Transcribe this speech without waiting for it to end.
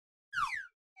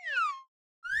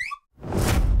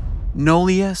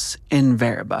Nullius in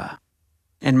verba.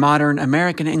 In modern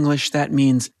American English, that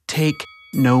means take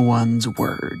no one's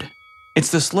word.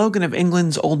 It's the slogan of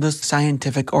England's oldest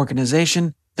scientific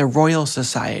organization, the Royal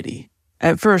Society.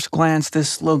 At first glance, this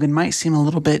slogan might seem a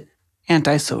little bit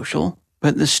antisocial,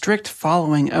 but the strict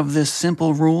following of this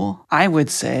simple rule, I would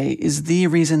say, is the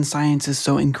reason science is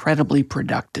so incredibly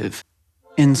productive.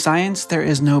 In science, there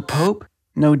is no pope,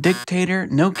 no dictator,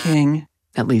 no king,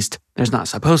 at least there's not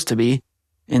supposed to be.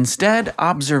 Instead,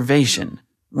 observation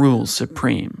rules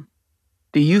supreme.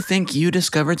 Do you think you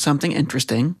discovered something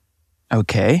interesting?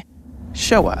 Okay,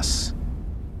 show us.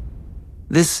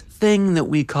 This thing that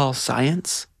we call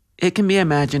science, it can be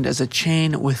imagined as a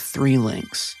chain with 3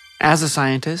 links. As a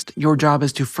scientist, your job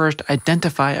is to first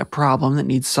identify a problem that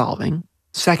needs solving.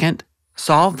 Second,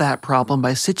 solve that problem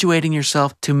by situating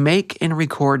yourself to make and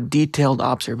record detailed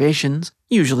observations.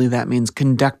 Usually that means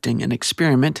conducting an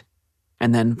experiment.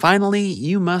 And then finally,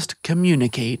 you must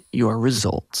communicate your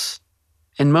results.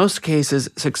 In most cases,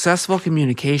 successful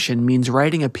communication means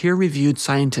writing a peer-reviewed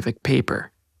scientific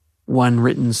paper. One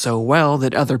written so well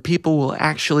that other people will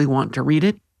actually want to read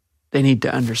it. They need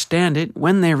to understand it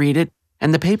when they read it,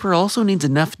 and the paper also needs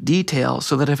enough detail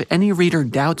so that if any reader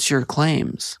doubts your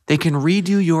claims, they can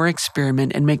redo your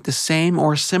experiment and make the same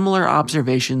or similar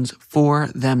observations for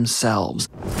themselves.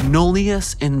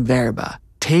 Nullius in verba.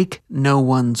 Take no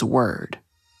one's word.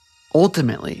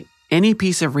 Ultimately, any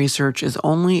piece of research is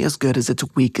only as good as its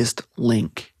weakest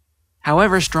link.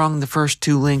 However strong the first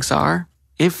 2 links are,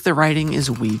 if the writing is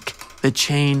weak, the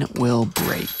chain will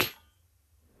break.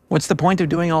 What's the point of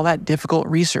doing all that difficult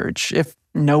research if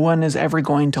no one is ever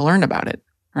going to learn about it,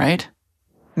 right?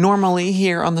 Normally,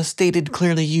 here on the Stated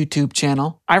Clearly YouTube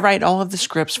channel, I write all of the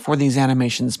scripts for these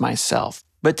animations myself.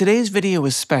 But today's video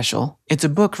is special. It's a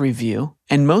book review,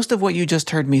 and most of what you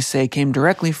just heard me say came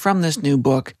directly from this new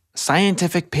book,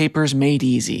 Scientific Papers Made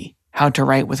Easy: How to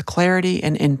Write with Clarity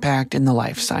and Impact in the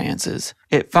Life Sciences.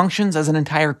 It functions as an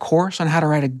entire course on how to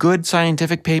write a good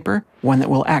scientific paper, one that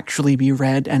will actually be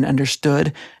read and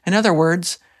understood. In other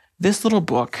words, this little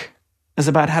book is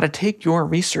about how to take your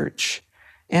research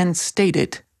and state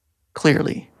it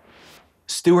clearly.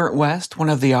 Stuart West, one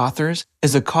of the authors,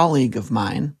 is a colleague of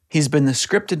mine. He's been the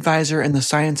script advisor and the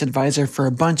science advisor for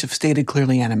a bunch of Stated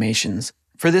Clearly animations.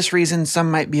 For this reason, some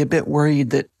might be a bit worried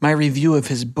that my review of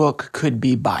his book could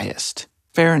be biased.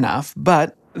 Fair enough,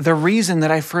 but the reason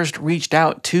that I first reached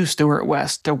out to Stuart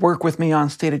West to work with me on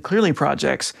Stated Clearly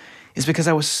projects is because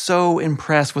I was so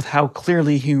impressed with how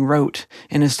clearly he wrote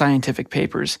in his scientific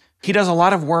papers. He does a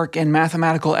lot of work in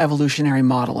mathematical evolutionary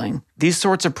modeling. These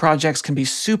sorts of projects can be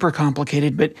super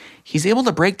complicated, but he's able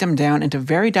to break them down into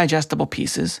very digestible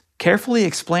pieces, carefully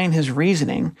explain his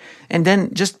reasoning, and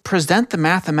then just present the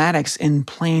mathematics in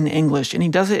plain English. And he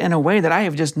does it in a way that I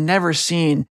have just never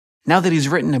seen. Now that he's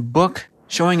written a book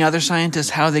showing other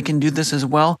scientists how they can do this as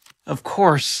well, of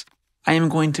course, I am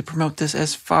going to promote this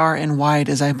as far and wide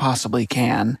as I possibly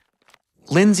can.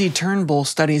 Lindsay Turnbull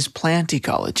studies plant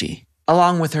ecology.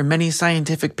 Along with her many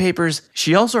scientific papers,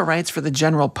 she also writes for the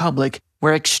general public,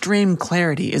 where extreme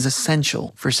clarity is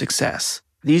essential for success.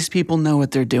 These people know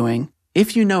what they're doing.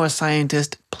 If you know a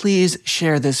scientist, please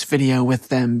share this video with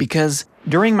them, because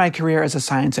during my career as a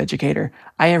science educator,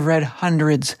 I have read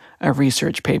hundreds of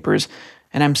research papers,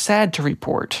 and I'm sad to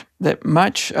report that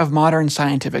much of modern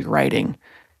scientific writing,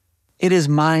 it is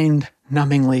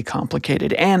mind-numbingly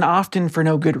complicated, and often for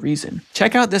no good reason.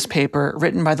 Check out this paper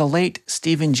written by the late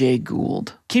Stephen Jay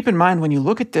Gould. Keep in mind when you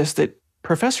look at this that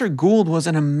Professor Gould was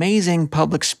an amazing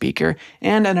public speaker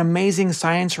and an amazing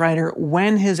science writer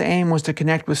when his aim was to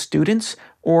connect with students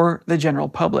or the general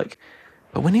public.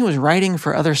 But when he was writing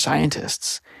for other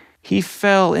scientists, he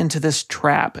fell into this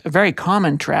trap, a very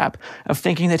common trap, of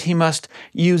thinking that he must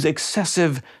use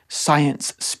excessive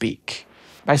science speak.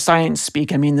 By science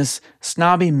speak, I mean this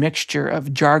snobby mixture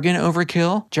of jargon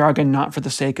overkill, jargon not for the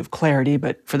sake of clarity,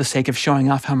 but for the sake of showing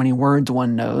off how many words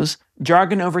one knows,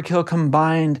 jargon overkill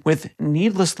combined with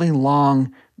needlessly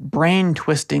long,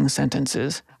 brain-twisting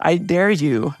sentences. I dare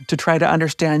you to try to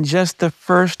understand just the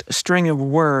first string of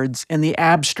words in the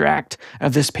abstract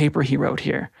of this paper he wrote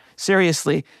here.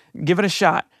 Seriously, give it a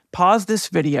shot. Pause this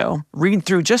video, read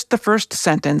through just the first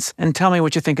sentence, and tell me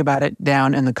what you think about it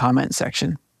down in the comment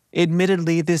section.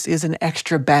 Admittedly, this is an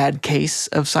extra bad case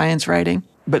of science writing,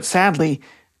 but sadly,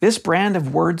 this brand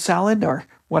of word salad, or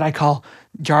what I call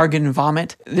jargon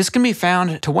vomit, this can be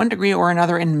found to one degree or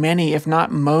another in many, if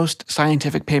not most,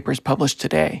 scientific papers published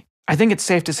today. I think it's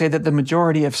safe to say that the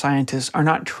majority of scientists are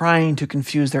not trying to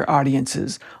confuse their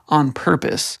audiences on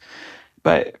purpose,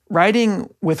 But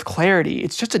writing with clarity,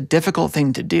 it's just a difficult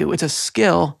thing to do. It's a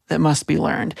skill that must be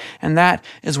learned, and that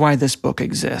is why this book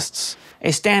exists.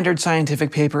 A standard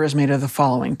scientific paper is made of the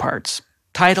following parts: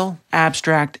 title,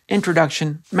 abstract,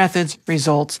 introduction, methods,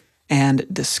 results, and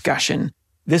discussion.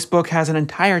 This book has an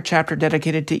entire chapter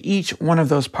dedicated to each one of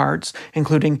those parts,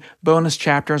 including bonus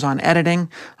chapters on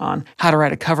editing, on how to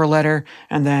write a cover letter,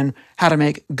 and then how to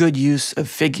make good use of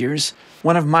figures.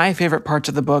 One of my favorite parts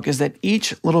of the book is that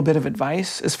each little bit of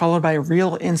advice is followed by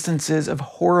real instances of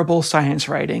horrible science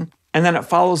writing, and then it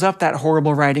follows up that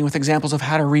horrible writing with examples of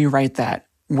how to rewrite that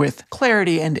with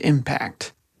clarity and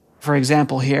impact. For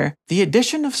example here, the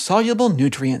addition of soluble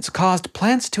nutrients caused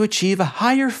plants to achieve a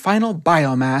higher final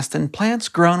biomass than plants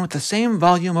grown with the same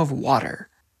volume of water.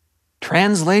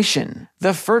 Translation: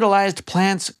 the fertilized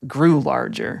plants grew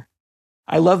larger.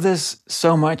 I love this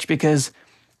so much because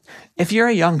if you're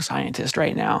a young scientist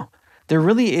right now, there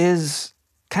really is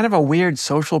kind of a weird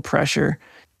social pressure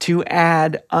to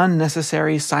add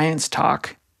unnecessary science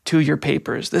talk to your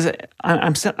papers.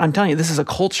 I'm telling you, this is a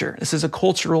culture. This is a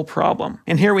cultural problem.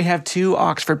 And here we have two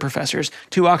Oxford professors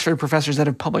that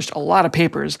have published a lot of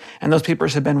papers, and those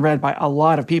papers have been read by a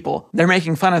lot of people. They're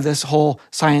making fun of this whole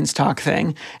science talk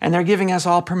thing, and they're giving us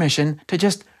all permission to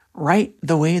just write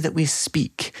the way that we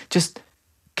speak. Just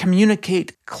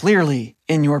communicate clearly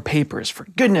in your papers, for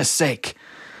goodness sake.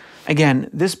 Again,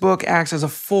 this book acts as a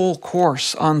full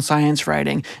course on science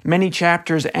writing. Many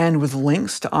chapters end with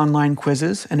links to online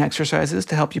quizzes and exercises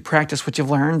to help you practice what you've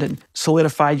learned and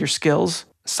solidify your skills.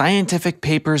 Scientific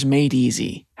Papers Made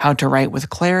Easy: How to Write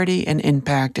with Clarity and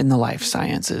Impact in the Life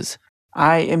Sciences.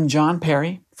 I am John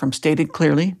Perry from Stated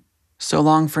Clearly. So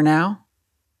long for now.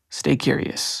 Stay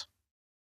curious.